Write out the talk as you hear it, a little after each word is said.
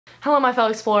Hello, my fellow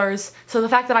explorers. So the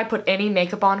fact that I put any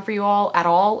makeup on for you all at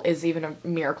all is even a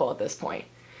miracle at this point.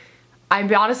 I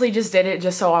honestly just did it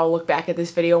just so I'll look back at this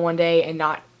video one day and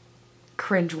not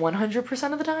cringe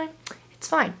 100% of the time. It's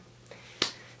fine.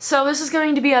 So this is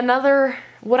going to be another,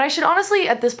 what I should honestly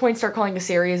at this point start calling a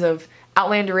series of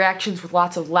Outlander reactions with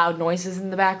lots of loud noises in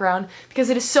the background,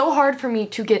 because it is so hard for me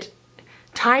to get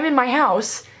time in my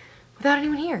house without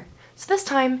anyone here. So this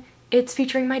time, it's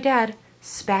featuring my dad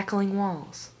spackling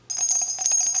walls.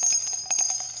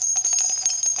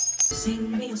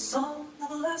 Sing me a song of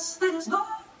a lass that is gone,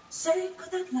 say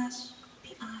could that lass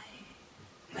be I?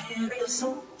 Marry a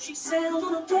soul, she sailed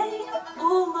on a day,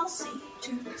 oh, I'll see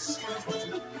to the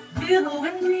sky. Billow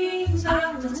and breeze,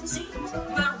 islands and seas,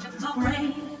 mountains of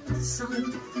rain and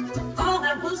sun. All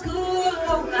that was good,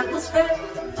 all that was fair,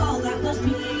 all that was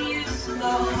me is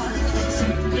gone.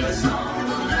 Sing me a song of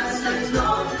a lass that is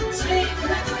gone, say could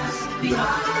that lass be I?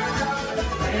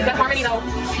 That harmony though.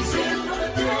 She sailed on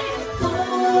a day,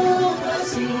 oh, I'll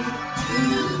see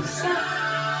to the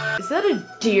sky. Is that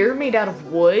a deer made out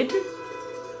of wood?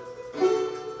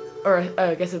 Or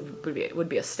I guess it would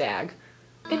be a stag.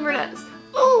 Inverness.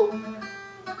 Oh!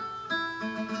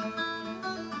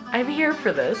 I'm here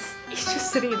for this. He's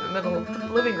just sitting in the middle of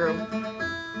the living room.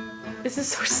 This is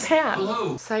so sad.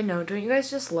 Hello. Side note, don't you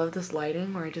guys just love this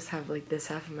lighting where I just have like this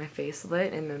half of my face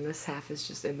lit and then this half is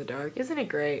just in the dark? Isn't it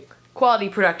great? Quality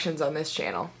productions on this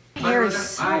channel. My hair is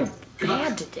so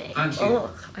bad today.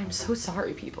 Ugh, I'm so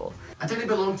sorry, people. I didn't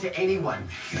belong to anyone.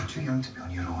 You're too young to be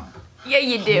on your own. Yeah,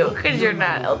 you do, because you're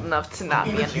not old enough to not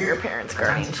be under your parents'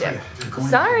 guardianship.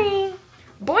 Sorry.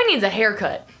 Boy needs a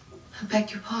haircut. I beg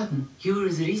your pardon. You were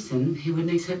the reason he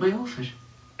wouldn't accept my offer.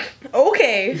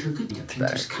 Okay. If you could get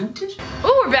printers counted.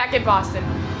 Oh, we're back in Boston.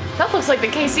 That looks like the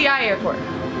KCI airport.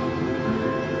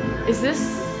 Is this?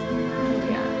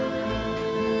 Yeah.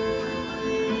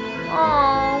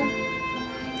 Oh.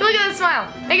 Look at that smile.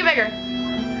 Make it bigger.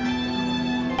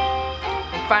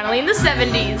 Finally in the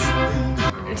 70s.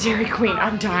 Dairy Queen,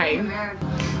 I'm dying.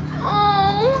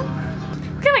 Oh.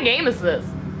 What kind of game is this?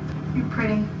 You're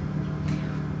pretty.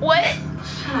 What?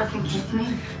 Shut up and kiss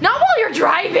me. Not while you're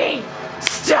driving!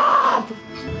 Stop!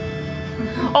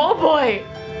 Oh boy!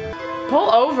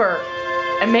 Pull over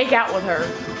and make out with her.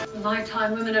 In my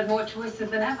time, women had more choices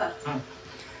than ever.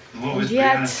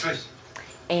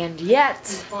 And yet,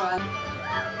 why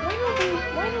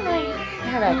don't I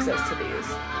have access to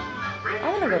these? I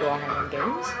want to go to a Highland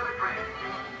Games.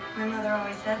 My mother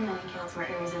always said many kills were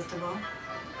irresistible.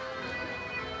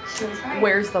 She was right.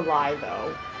 Where's the lie,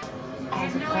 though? I All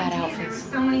had the no plaid idea there were outfits.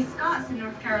 so many Scots in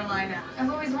North Carolina. I've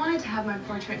always wanted to have my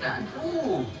portrait done.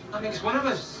 Oh, that makes one of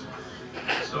us.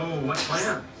 So, what's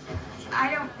plan?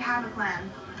 I don't have a plan.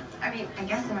 I mean, I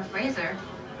guess I'm a Fraser.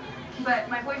 But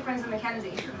my boyfriend's a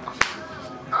Mackenzie.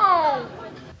 Oh!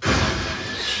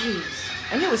 Jeez.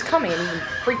 I knew it was coming and it even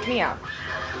freaked me out.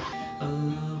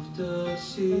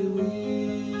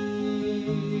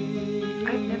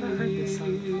 I've never heard this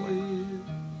song before.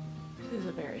 This is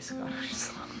a very Scottish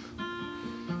song.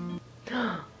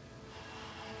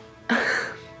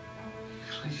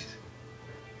 Christ.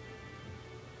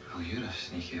 Oh, you're a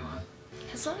sneaky one.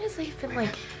 As long as they've been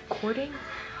like courting,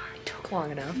 it took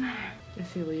long enough.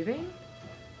 Is he leaving?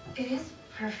 It is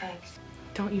perfect.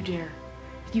 Don't you dare.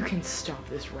 You can stop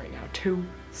this right now. Too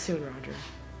soon, Roger.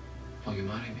 Will you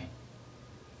marry me?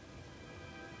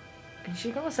 And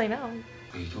she's gonna say no.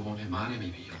 Well, you don't want to marry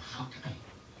me, but you'll fuck me.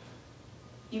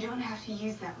 You don't have to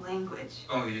use that language.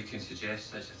 Oh, you can suggest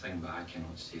such a thing, but I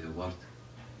cannot say the word.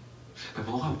 If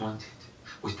all I wanted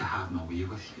was to have my way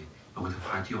with you, I would have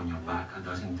had you on your back a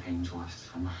dozen times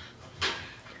last summer.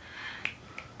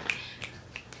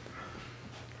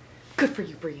 Good for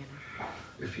you, Brian.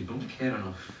 If you don't care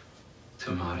enough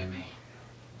to marry me,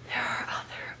 There are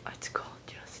other, it's called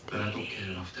just but I don't dating. care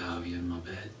enough to have you in my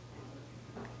bed.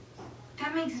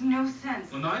 That makes no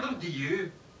sense. Well, neither do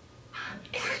you.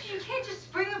 You can't just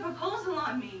spring a proposal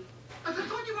on me. I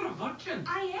thought you were a virgin.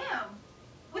 I am.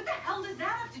 What the hell does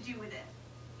that have to do with it?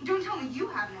 Don't tell me you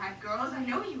haven't had girls. I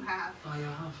know you have. I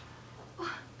have.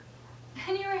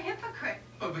 Then you're a hypocrite.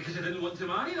 But because I didn't want to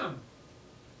marry them.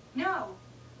 No,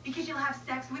 because you'll have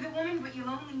sex with a woman, but you'll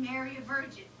only marry a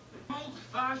virgin.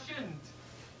 Old-fashioned.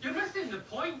 You're missing the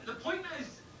point. The point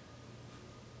is...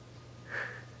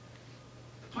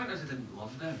 The point is I didn't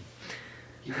love them.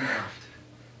 You didn't have to.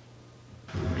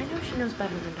 I know she knows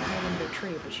better than to hide under a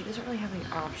tree, but she doesn't really have any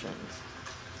options.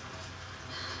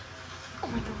 Oh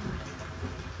my god.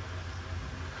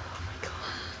 Oh my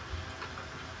god.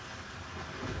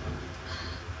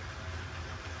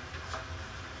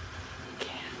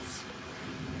 Gasp.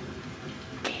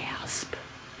 Gasp.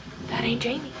 That ain't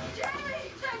Jamie.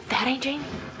 That ain't Jamie.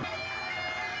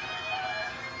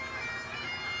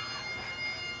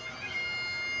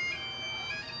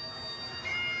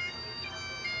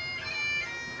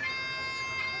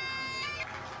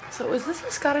 So is this a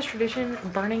Scottish tradition,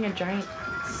 burning a giant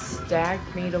stag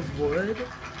made of wood?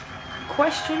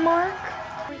 Question mark?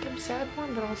 Like, I'm sad for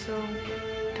him, but also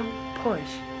don't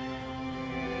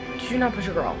push. Do not push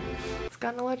a girl. It's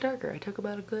gotten a lot darker. I took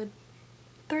about a good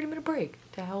 30-minute break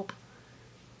to help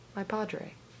my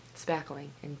padre spackling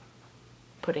and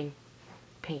putting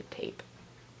paint tape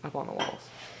up on the walls.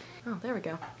 Oh, there we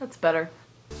go. That's better.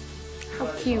 How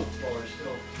cute.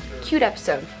 Cute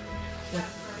episode.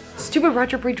 Stupid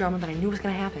Roger Bri drama that I knew was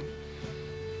gonna happen.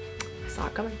 I saw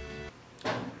it coming.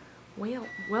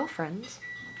 Well, friends.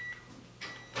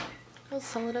 That was a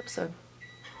solid episode.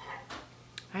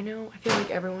 I know, I feel like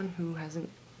everyone who hasn't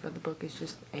read the book is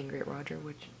just angry at Roger,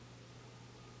 which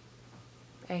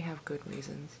I have good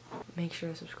reasons. Make sure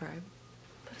to subscribe.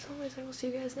 But as always, I will see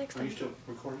you guys next time. Are you still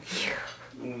recording?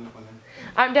 Yeah.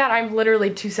 I'm down. I'm literally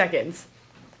 2 seconds.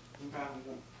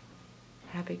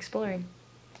 Happy exploring.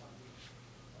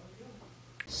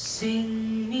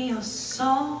 Sing me a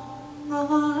song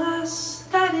of a lass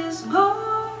that is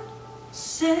gone.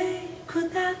 Say,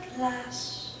 could that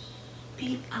lass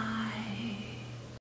be I?